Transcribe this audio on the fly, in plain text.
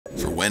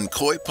When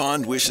koi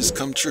pond wishes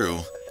come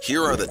true,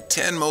 here are the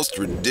 10 most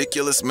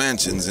ridiculous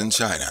mansions in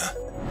China.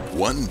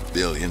 1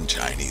 billion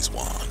Chinese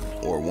yuan,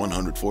 or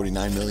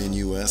 149 million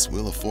US,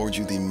 will afford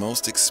you the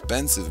most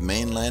expensive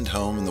mainland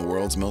home in the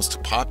world's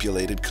most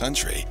populated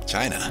country,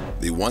 China.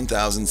 The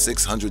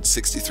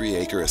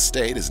 1,663-acre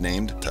estate is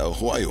named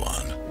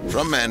Taohuayuan.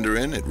 From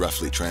Mandarin, it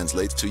roughly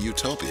translates to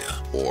Utopia,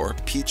 or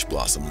Peach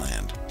Blossom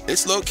Land.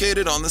 It's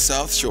located on the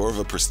south shore of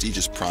a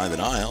prestigious private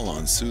isle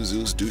on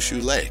Suzhou's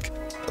Dushu Lake,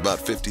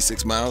 about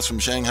 56 miles from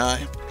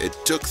Shanghai. It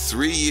took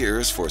 3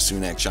 years for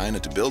Sunac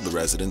China to build the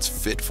residence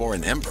fit for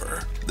an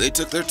emperor. They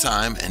took their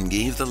time and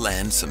gave the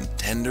land some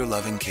tender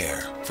loving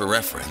care. For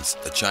reference,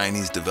 a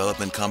Chinese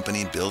development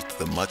company built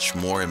the much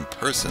more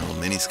impersonal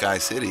mini Sky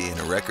City in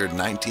a record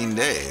 19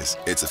 days.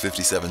 It's a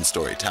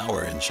 57-story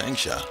tower in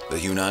Changsha, the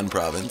Yunnan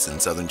province in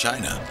southern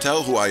China.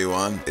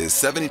 Taohuayuan is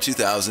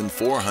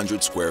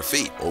 72,400 square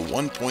feet, or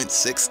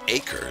 1.6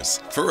 acres.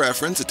 For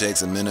reference, it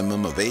takes a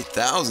minimum of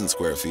 8,000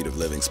 square feet of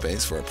living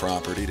space for a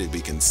property to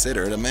be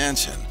considered a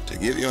mansion. To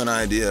give you an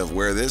idea of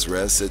where this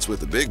res sits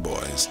with the big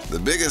boys, the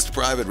biggest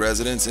private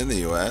residence in the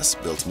U.S.,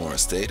 Biltmore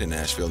Estate in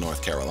Asheville,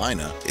 North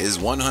Carolina, is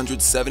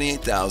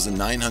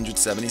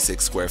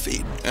 178,976 square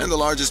feet. And the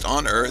largest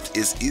on Earth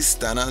is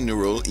Istana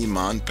Nurul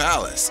Iman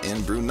Palace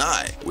in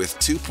Brunei, with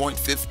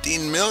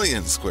 2.15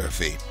 million square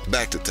feet.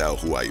 Back to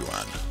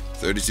Taohuayuan.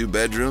 32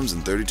 bedrooms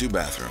and 32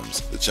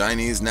 bathrooms. The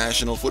Chinese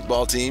national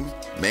football team,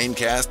 main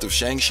cast of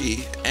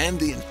Shang-Chi, and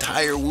the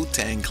entire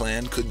Wu-Tang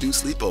clan could do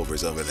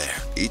sleepovers over there.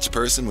 Each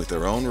person with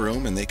their own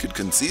room, and they could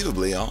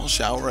conceivably all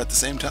shower at the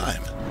same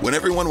time. When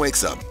everyone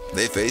wakes up,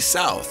 they face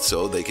south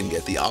so they can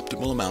get the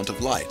optimal amount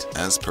of light,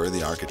 as per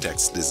the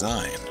architect's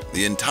design.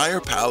 The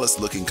entire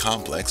palace-looking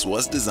complex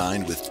was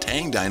designed with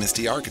Tang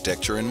Dynasty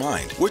architecture in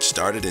mind, which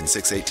started in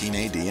 618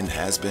 AD and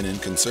has been in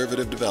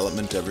conservative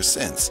development ever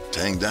since.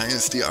 Tang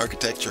Dynasty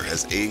architecture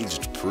has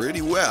aged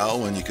pretty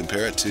well when you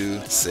compare it to,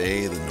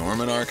 say, the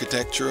Norman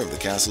architecture of the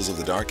castles of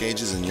the Dark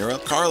Ages in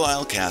Europe.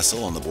 Carlisle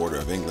Castle on the border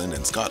of England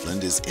and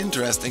Scotland is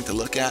interesting to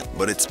look at,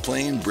 but its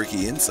plain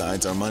bricky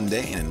insides are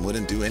mundane and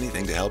wouldn't do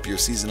anything to help your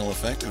seasonal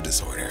affective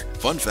disorder.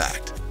 Fun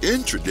fact: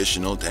 in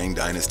traditional Tang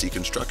Dynasty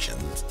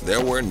constructions,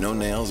 there were no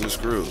nails or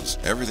screws.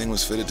 Everything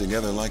was fitted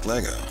together like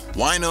Lego.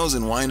 Winos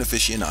and wine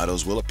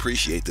aficionados will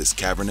appreciate this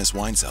cavernous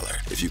wine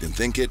cellar. If you can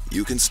think it,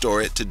 you can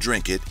store it to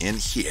drink it in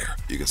here.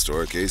 You can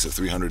store a case of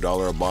 $300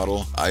 a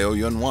bottle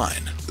Taohuayuan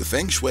wine. The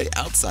feng shui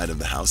outside of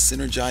the house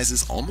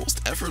synergizes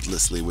almost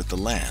effortlessly with the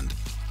land.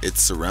 It's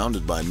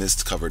surrounded by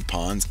mist-covered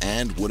ponds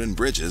and wooden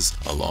bridges,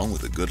 along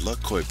with a good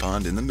luck koi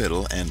pond in the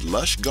middle and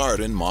lush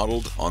garden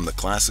modeled on the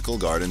classical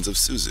gardens of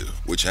Suzhou,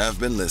 which have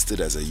been listed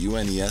as a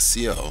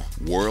UNESCO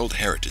World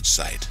Heritage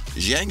Site.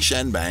 Zhang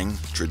Shanbang,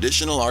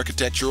 traditional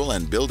architectural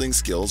and building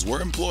skills were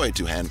employed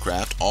to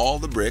handcraft all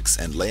the bricks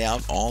and lay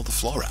out all the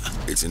flora.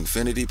 Its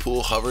infinity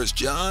pool hovers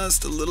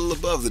just a little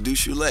above the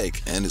Dushu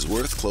Lake and is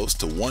worth close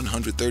to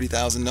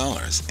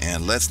 $130,000.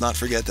 And let's not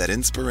forget that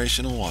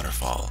inspirational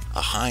waterfall,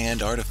 a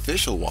high-end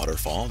artificial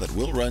waterfall that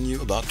will run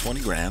you about 20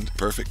 grand.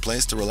 Perfect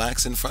place to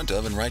relax in front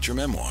of and write your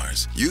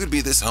memoirs. You could be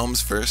this home's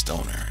first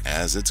owner,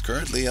 as it's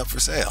currently up for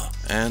sale.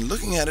 And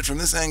looking at it from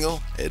this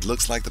angle, it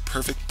looks like the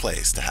perfect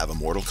place to have a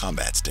Mortal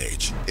Kombat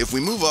stage. If we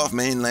move off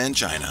mainland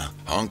China,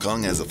 Hong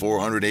Kong has a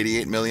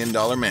 $488 million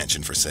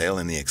mansion for sale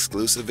in the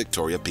exclusive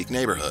Victoria Peak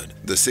neighborhood.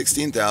 The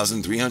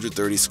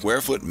 16,330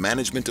 square foot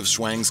Management of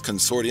Shuang's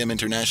Consortium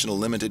International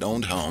Limited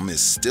owned home is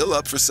still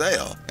up for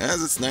sale,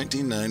 as its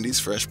 1990s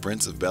Fresh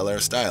Prince of Bel-Air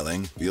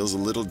styling feels a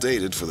little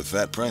dated for the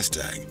fat price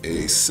tag.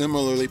 A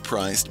similarly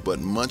priced but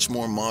much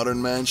more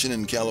modern mansion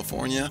in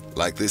California,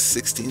 like this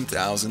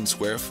 16,000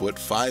 square foot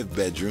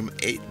 5-bedroom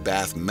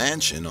 8-bath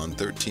mansion on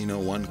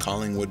 1301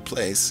 Collingwood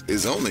Place,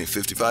 is only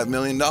 $55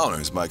 million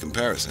by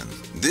comparison.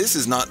 This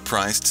is not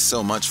priced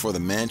so much for the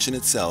mansion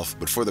itself,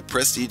 but for the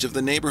prestige of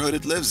the neighborhood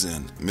it lives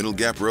in. Middle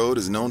Gap Road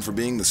is known for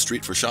being the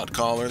street for shot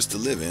callers to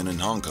live in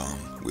Hong Kong.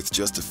 With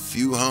just a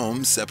few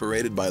homes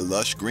separated by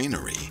lush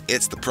greenery,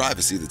 it's the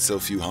privacy that so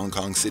few Hong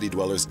Kong city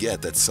dwellers get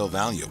that's so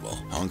valuable.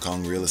 Hong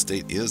Kong real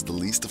estate is the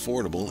least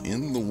affordable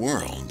in the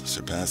world,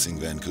 surpassing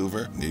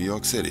Vancouver, New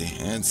York City,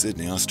 and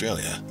Sydney,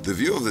 Australia. The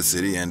view of the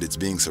city and its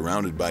being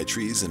surrounded by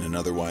trees in an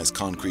otherwise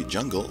concrete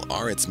jungle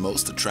are its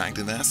most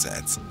attractive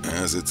assets,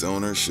 as its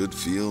owner should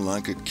feel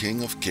like a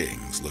king of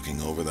kings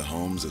looking over the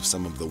homes of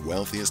some of the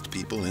wealthiest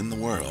people in the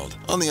world.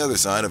 On the other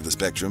side of the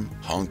spectrum,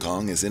 Hong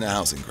Kong is in a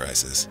housing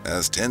crisis,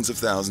 as tens of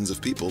thousands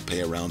of people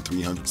pay around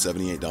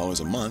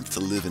 $378 a month to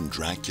live in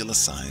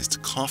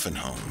Dracula-sized coffin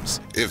homes.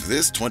 If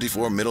this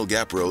 24 Middle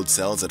Gap Road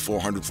sells at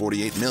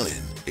 $448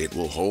 million, it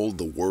will hold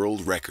the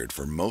world record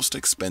for most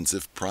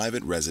expensive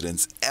private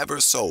residence ever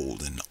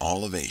sold in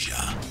all of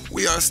Asia.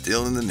 We are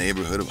still in the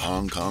neighborhood of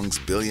Hong Kong's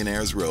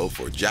Billionaires Row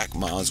for Jack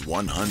Ma's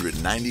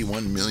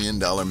 $191 million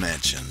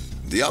mansion.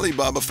 The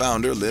Alibaba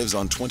founder lives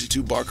on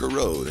 22 Barker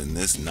Road in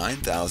this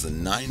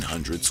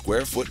 9,900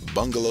 square foot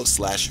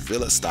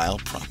bungalow/villa style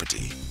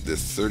property. The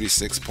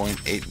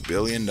 $36.8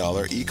 billion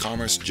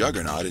e-commerce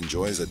juggernaut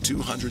enjoys a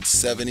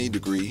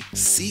 270-degree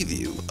sea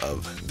view of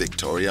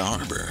Victoria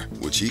Harbor,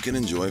 which he can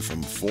enjoy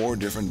from 4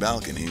 different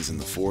balconies in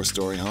the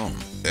 4-story home.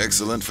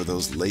 Excellent for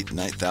those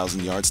late-night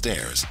 1,000-yard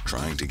stares,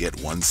 trying to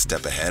get one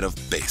step ahead of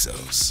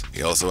Bezos.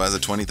 He also has a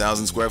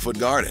 20,000 square foot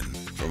garden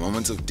for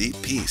moments of deep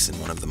peace in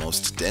one of the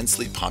most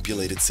densely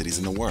populated cities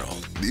in the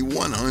world. The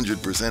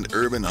 100%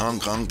 urban Hong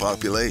Kong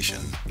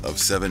population of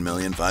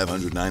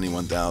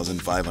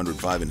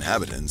 7,591,505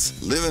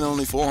 inhabitants live in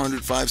only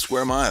 405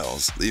 square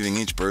miles, leaving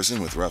each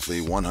person with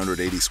roughly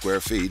 180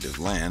 square feet of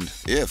land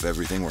if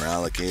everything were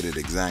allocated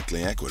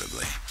exactly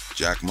equitably.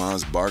 Jack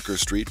Ma's Barker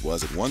Street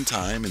was at one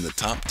time in the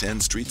top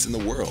 10 streets in the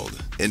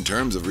world in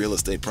terms of real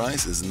estate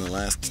prices in the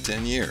last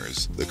 10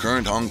 years. The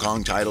current Hong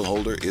Kong title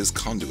holder is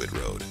Conduit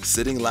Road,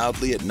 sitting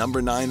loudly at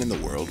number 9 in the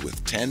world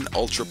with 10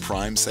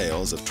 ultra-prime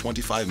sales of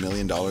 $25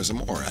 million or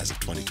more as of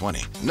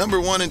 2020. Number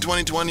 1 in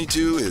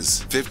 2022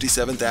 is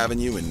 57th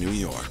Avenue in New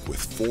York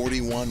with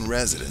 41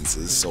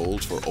 residences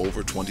sold for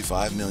over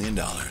 $25 million.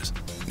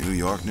 New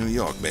York, New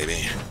York,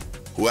 baby.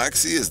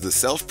 Huaxi is the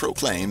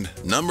self-proclaimed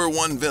number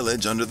 1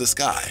 village under the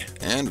sky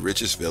and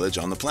richest village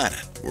on the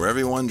planet, where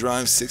everyone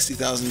drives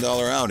 $60,000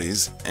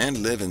 Audis and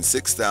live in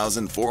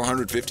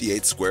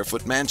 6,458 square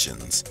foot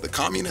mansions. The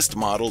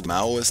communist-modeled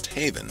Maoist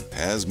haven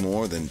has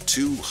more than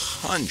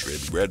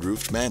 200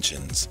 red-roofed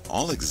mansions,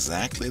 all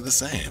exactly the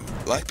same.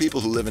 Like people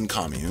who live in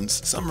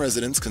communes, some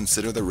residents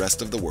consider the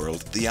rest of the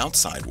world the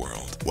outside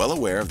world, well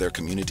aware of their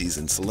community's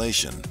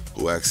insulation.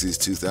 Huaxi's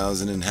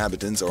 2,000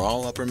 inhabitants are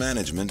all upper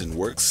management and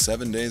work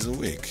 7 days a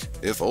week,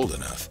 if old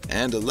enough,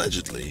 and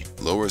allegedly,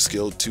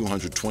 lower-skilled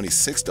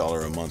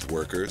 $226 a month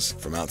workers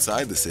from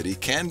outside the city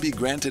can be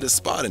granted a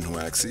spot in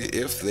Huaxi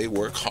if they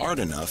work hard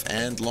enough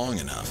and long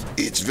enough.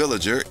 Each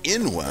villager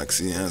in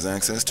Huaxi has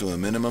access to a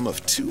minimum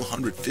of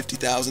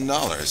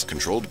 $250,000,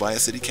 controlled by a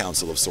city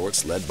council of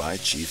sorts led by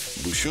Chief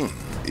Bushun.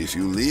 If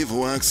you leave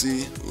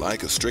Huaxi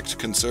like a strict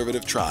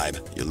conservative tribe,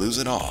 you lose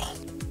it all.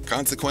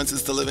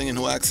 Consequences to living in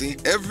Huaxi?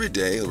 Every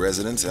day,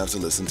 residents have to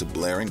listen to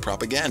blaring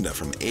propaganda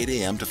from 8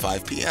 a.m. to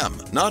 5 p.m.,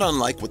 not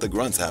unlike what the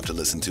grunts have to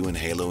listen to in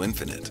Halo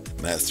Infinite.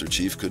 Master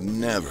Chief could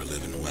never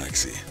live in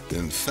Huaxi.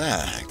 In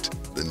fact,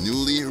 the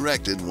newly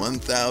erected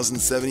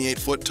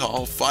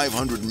 1,078-foot-tall,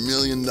 $500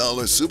 million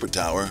super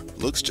tower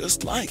looks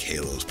just like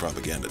Halo's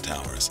propaganda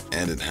towers,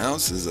 and it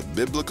houses a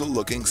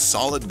biblical-looking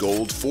solid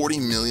gold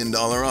 $40 million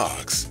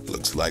ox.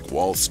 Looks like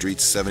Wall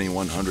Street's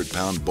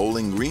 7,100-pound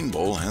Bowling Green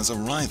Bowl has a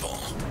rival.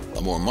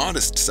 A more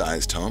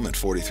modest-sized home at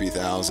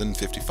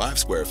 43,055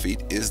 square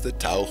feet is the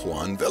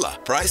Taohuaryan Villa,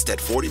 priced at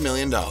 $40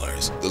 million.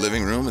 The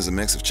living room is a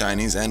mix of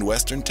Chinese and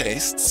Western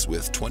tastes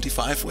with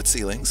 25-foot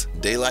ceilings,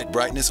 daylight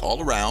brightness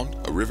all around,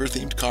 a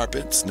river-themed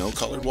carpet,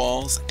 snow-colored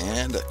walls,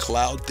 and a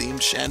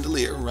cloud-themed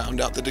chandelier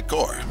round out the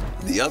decor.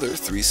 The other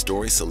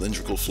 3-story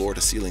cylindrical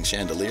floor-to-ceiling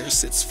chandelier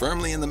sits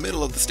firmly in the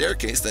middle of the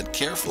staircase that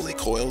carefully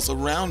coils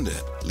around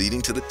it,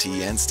 leading to the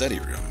tea and study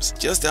rooms.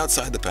 Just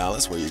outside the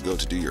palace where you go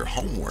to do your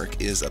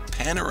homework is a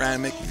panoramic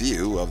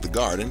view of the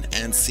garden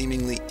and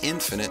seemingly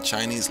infinite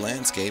Chinese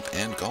landscape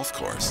and golf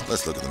course.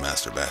 Let's look at the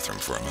master bathroom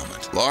for a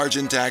moment. Large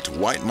intact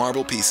white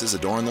marble pieces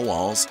adorn the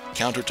walls,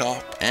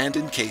 countertop, and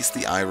encase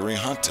the ivory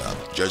hot tub.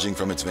 Judging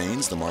from its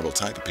veins, the marble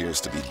type appears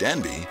to be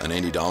Denby, an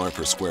 $80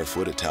 per square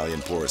foot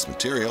Italian porous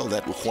material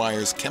that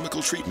requires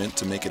chemical treatment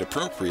to make it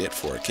appropriate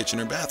for a kitchen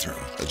or bathroom.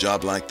 A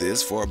job like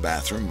this for a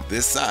bathroom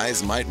this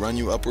size might run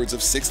you upwards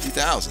of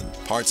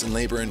 $60,000, parts and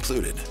labor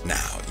included.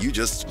 Now, you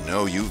just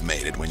know you've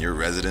made it when your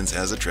residence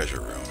has a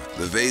treasure room.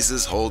 The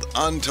vases hold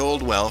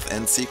untold wealth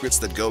and secrets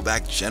that go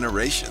back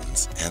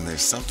generations, and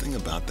there's something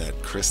about that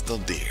crystal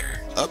deer.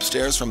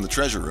 Upstairs from the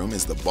treasure room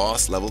is the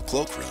boss-level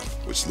cloakroom,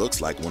 which looks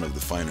like one of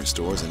the finer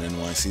stores in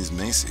NYC's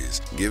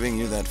Macy's, giving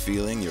you that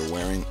feeling you're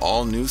wearing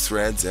all new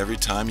threads every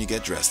time you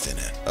get dressed in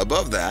it.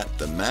 Above that,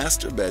 the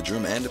master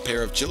bedroom and a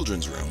pair of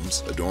children's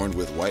rooms, adorned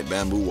with white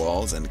bamboo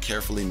walls and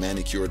carefully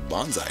manicured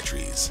bonsai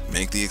trees,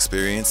 make the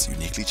experience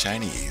uniquely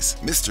Chinese.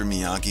 Mr.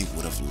 Miyagi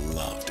would have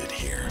loved it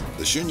here.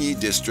 The Xunyi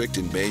district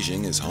in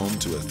Beijing is home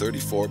to a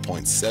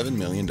 $34.7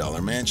 million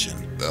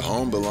mansion. The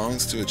home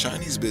belongs to a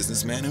Chinese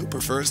businessman who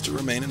prefers to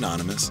remain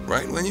anonymous.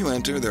 Right when you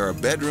enter, there are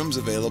bedrooms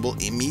available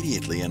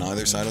immediately on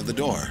either side of the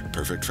door,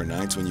 perfect for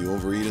nights when you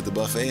overeat at the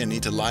buffet and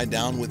need to lie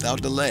down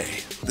without delay.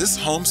 This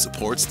home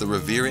supports the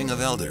revering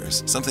of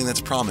elders, something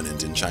that's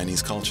prominent in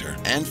Chinese culture,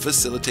 and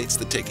facilitates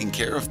the taking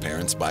care of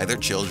parents by their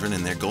children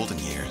in their golden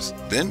years.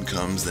 Then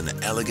comes an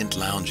elegant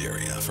lounge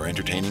area for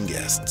entertaining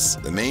guests.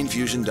 The main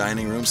fusion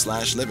dining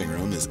room/living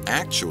room is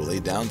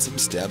actually down some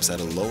steps at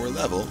a lower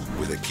level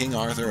with a King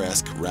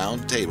Arthur-esque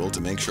round table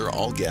to make sure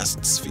all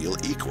guests feel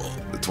equal.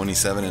 The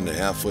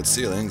 27.5-foot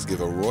ceilings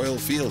give a royal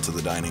feel to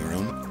the dining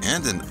room,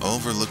 and an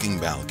overlooking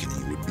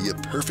balcony would be a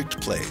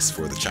perfect place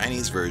for the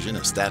Chinese version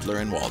of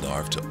Statler and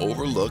Waldorf to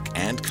overlook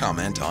and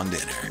comment on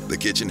dinner. The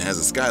kitchen has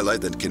a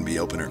skylight that can be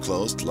open or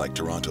closed, like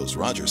Toronto's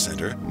Rogers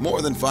Centre.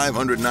 More than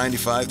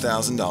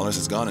 $595,000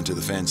 has gone into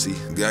the fancy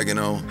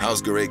Gaggenau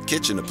Hausgerät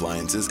kitchen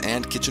appliances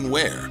and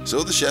kitchenware,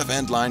 so the chef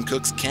and line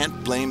cooks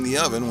can't blame the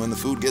oven when the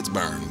food gets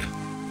burned.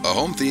 A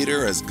home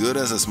theater as good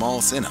as a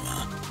small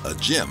cinema, a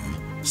gym,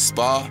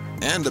 spa,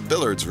 and a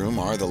billiards room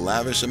are the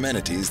lavish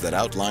amenities that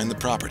outline the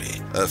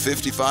property. A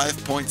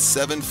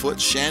 55.7-foot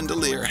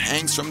chandelier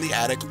hangs from the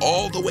attic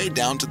all the way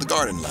down to the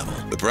garden level.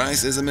 The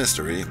price is a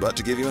mystery, but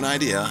to give you an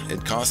idea,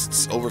 it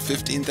costs over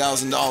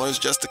 $15,000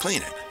 just to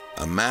clean it.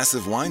 A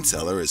massive wine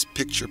cellar is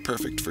picture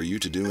perfect for you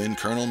to do in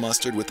Colonel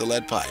Mustard with the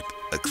lead pipe.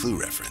 A Clue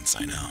reference,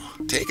 I know.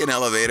 Take an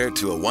elevator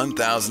to a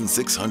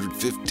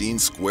 1,615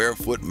 square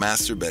foot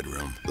master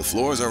bedroom. The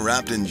floors are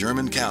wrapped in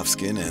German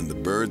calfskin and the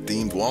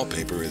bird-themed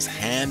wallpaper is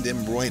hand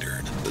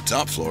embroidered. The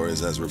top floor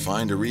is as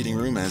refined a reading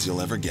room as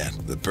you'll ever get.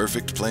 The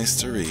perfect place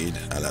to read,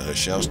 À la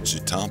recherche du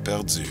temps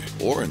perdu,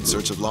 or In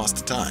Search of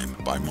Lost Time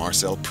by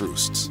Marcel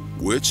Proust,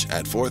 which,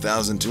 at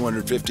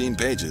 4,215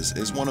 pages,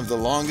 is one of the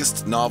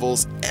longest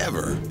novels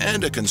ever,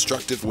 and a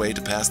constructive way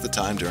to pass the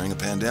time during a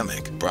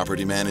pandemic.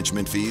 Property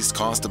management fees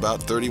cost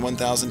about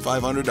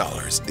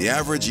 $31,500, the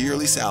average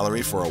yearly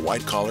salary for a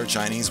white-collar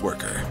Chinese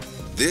worker.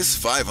 This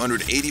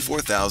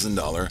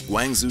 $584,000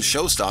 Guangzhou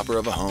showstopper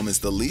of a home is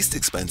the least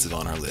expensive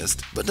on our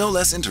list, but no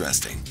less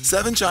interesting.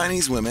 7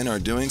 Chinese women are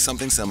doing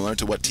something similar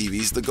to what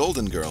TV's The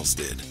Golden Girls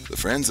did. The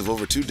friends of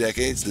over 2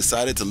 decades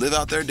decided to live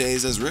out their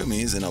days as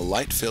roomies in a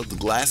light-filled,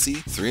 glassy,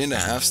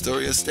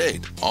 3.5-story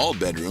estate. All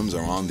bedrooms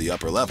are on the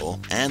upper level,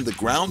 and the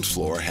ground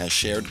floor has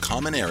shared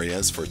common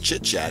areas for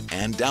chit-chat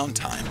and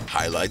downtime.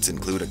 Highlights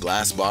include a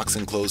glass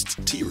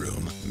box-enclosed tea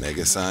room,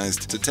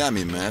 mega-sized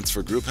tatami mats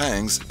for group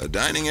hangs, a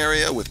dining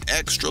area with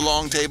extra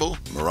long table,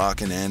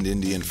 Moroccan and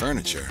Indian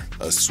furniture,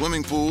 a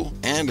swimming pool,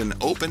 and an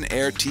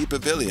open-air tea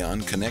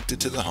pavilion connected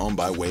to the home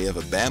by way of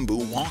a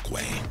bamboo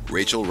walkway.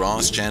 Rachel,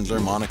 Ross,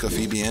 Chandler, Monica,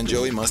 Phoebe, and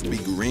Joey must be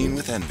green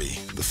with envy.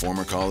 The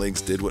former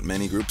colleagues did what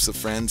many groups of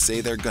friends say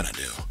they're gonna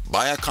do: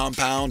 buy a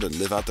compound and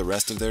live out the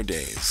rest of their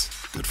days.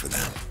 Good for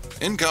them.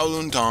 In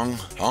Kowloon, Tong,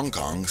 Hong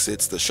Kong,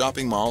 sits the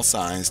shopping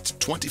mall-sized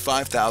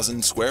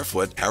 25,000 square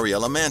foot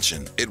Harilela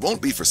mansion. It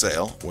won't be for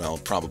sale, well,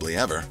 probably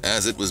ever,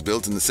 as it was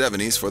built in the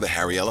 70s for the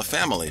Harilela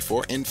family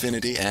for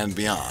infinity and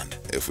beyond.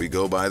 If we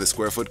go by the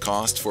square foot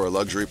cost for a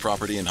luxury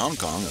property in Hong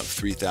Kong of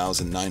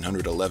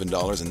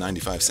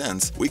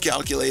 $3,911.95, we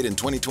calculate in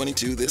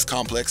 2022 this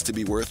complex to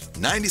be worth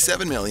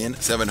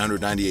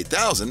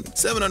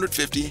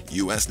 $97,798,750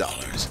 US.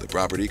 The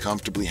property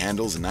comfortably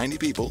handles 90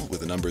 people, with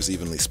the numbers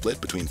evenly split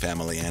between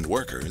family and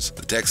workers.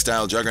 The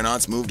textile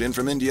juggernauts moved in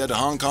from India to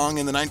Hong Kong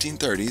in the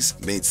 1930s,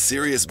 made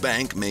serious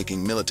bank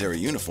making military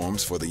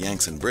uniforms for the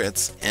Yanks and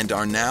Brits, and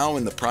are now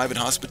in the private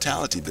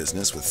hospitality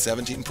business with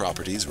 17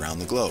 properties around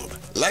the globe.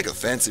 Like a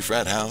fancy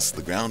frat house,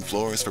 the ground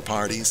floor is for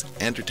parties,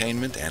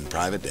 entertainment, and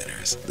private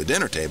dinners. The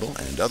dinner table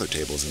and other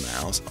tables in the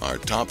house are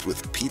topped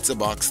with pizza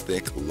box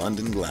thick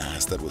London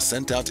glass that was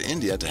sent out to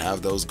India to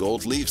have those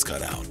gold leaves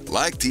cut out.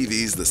 Like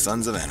TV's The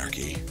Sons of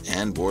Anarchy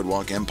and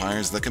Boardwalk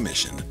Empire's The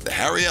Commission, the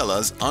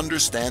Harielas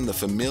understand the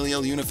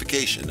familial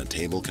unification a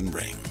table can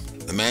bring.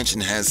 The mansion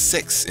has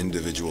 6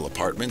 individual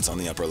apartments on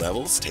the upper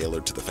levels,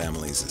 tailored to the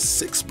family's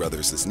 6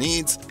 brothers'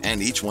 needs,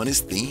 and each one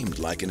is themed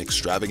like an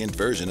extravagant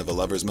version of a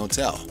lover's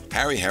motel.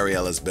 Harry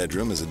Hariela's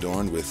bedroom is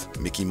adorned with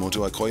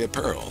Mikimoto Akoya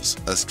pearls.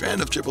 A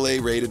strand of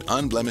AAA-rated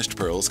unblemished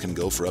pearls can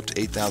go for up to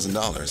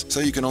 $8,000, so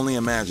you can only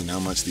imagine how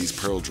much these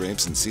pearl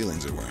drapes and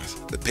ceilings are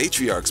worth. The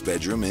patriarch's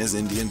bedroom is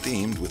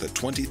Indian-themed with a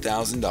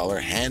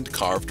 $20,000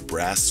 hand-carved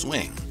brass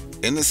swing.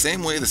 In the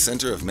same way the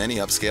center of many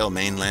upscale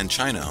mainland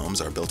China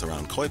homes are built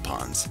around koi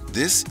ponds,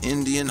 this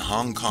Indian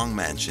Hong Kong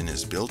mansion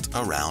is built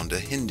around a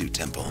Hindu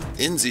temple.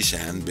 In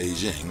Zishan,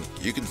 Beijing,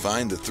 you can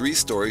find the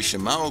 3-story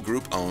Shimao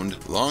Group-owned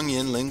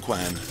Lonyin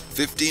Linquan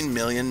 $15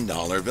 million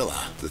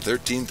villa. The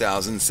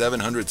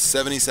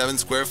 13,777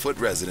 square foot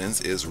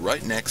residence is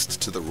right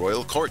next to the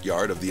royal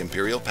courtyard of the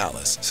Imperial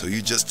Palace, so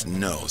you just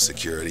know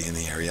security in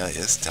the area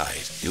is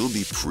tight. You'll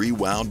be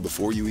pre-wowed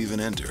before you even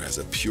enter, as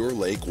a pure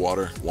lake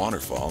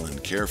waterfall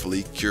and carefully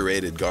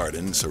curated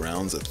garden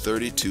surrounds a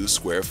 32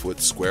 square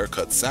foot square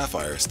cut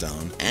sapphire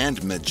stone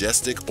and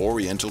majestic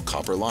oriental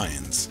copper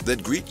lions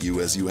that greet you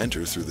as you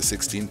enter through the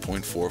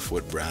 16.4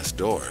 foot brass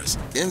doors.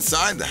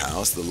 Inside the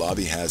house, the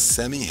lobby has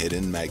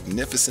semi-hidden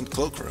magnificent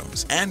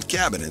cloakrooms and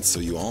cabinets, so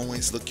you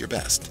always look your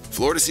best.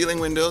 Floor to ceiling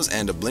windows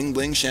and a bling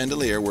bling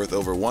chandelier worth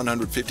over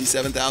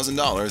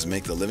 $157,000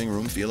 make the living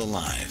room feel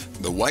alive.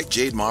 The white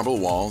jade marble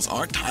walls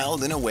are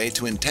tiled in a way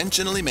to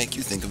intentionally make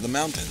you think of the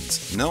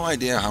mountains. No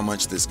idea how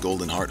much this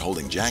golden heart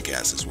holding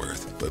jackass is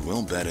worth, but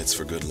we'll bet it's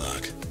for good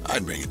luck.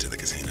 I'd bring it to the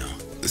casino.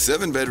 The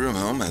 7-bedroom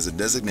home has a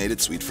designated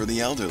suite for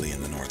the elderly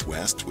in the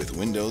northwest, with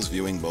windows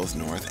viewing both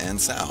north and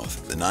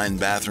south. The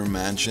 9-bathroom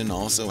mansion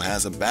also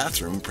has a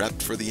bathroom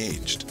prepped for the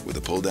aged, with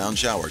a pull-down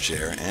shower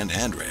chair and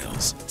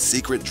handrails.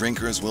 Secret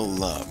drinkers will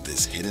love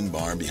this hidden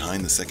bar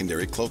behind the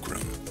secondary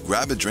cloakroom.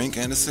 Grab a drink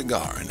and a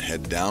cigar and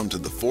head down to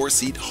the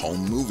 4-seat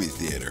home movie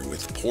theater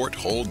with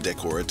porthole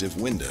decorative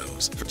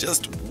windows. For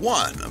just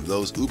one of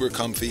those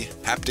uber-comfy,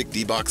 haptic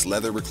D-box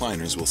leather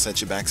recliners will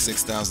set you back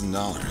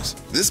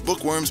 $6,000. This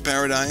Bookworm's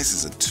Paradise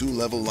is a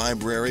 2-level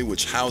library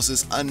which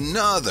houses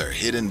another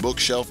hidden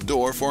bookshelf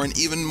door for an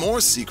even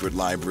more secret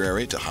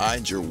library to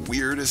hide your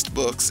weirdest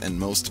books and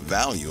most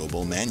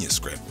valuable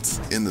manuscripts.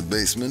 In the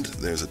basement,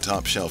 there's a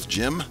top-shelf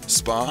gym,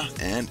 spa,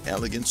 and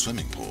elegant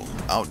swimming pool.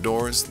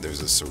 Outdoors,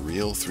 there's a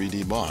surreal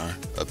 3D bar,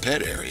 a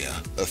pet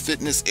area, a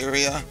fitness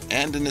area,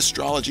 and an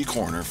astrology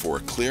corner for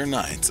clear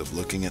nights of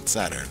looking at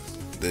Saturn.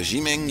 The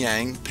Jimeng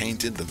Yang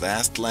painted the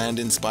vast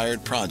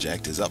land-inspired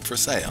project is up for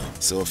sale,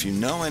 so if you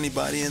know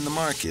anybody in the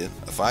market,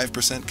 a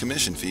 5%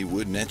 commission fee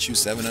would net you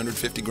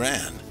 $750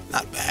 grand.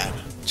 Not bad.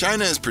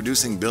 China is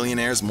producing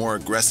billionaires more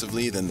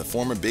aggressively than the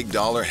former big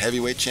dollar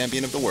heavyweight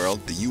champion of the world,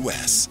 the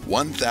U.S.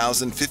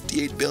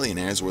 1,058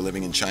 billionaires were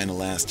living in China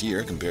last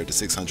year compared to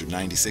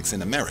 696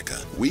 in America.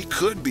 We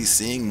could be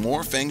seeing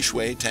more feng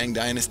shui Tang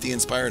Dynasty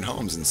inspired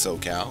homes in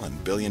SoCal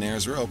and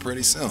Billionaires Row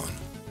pretty soon.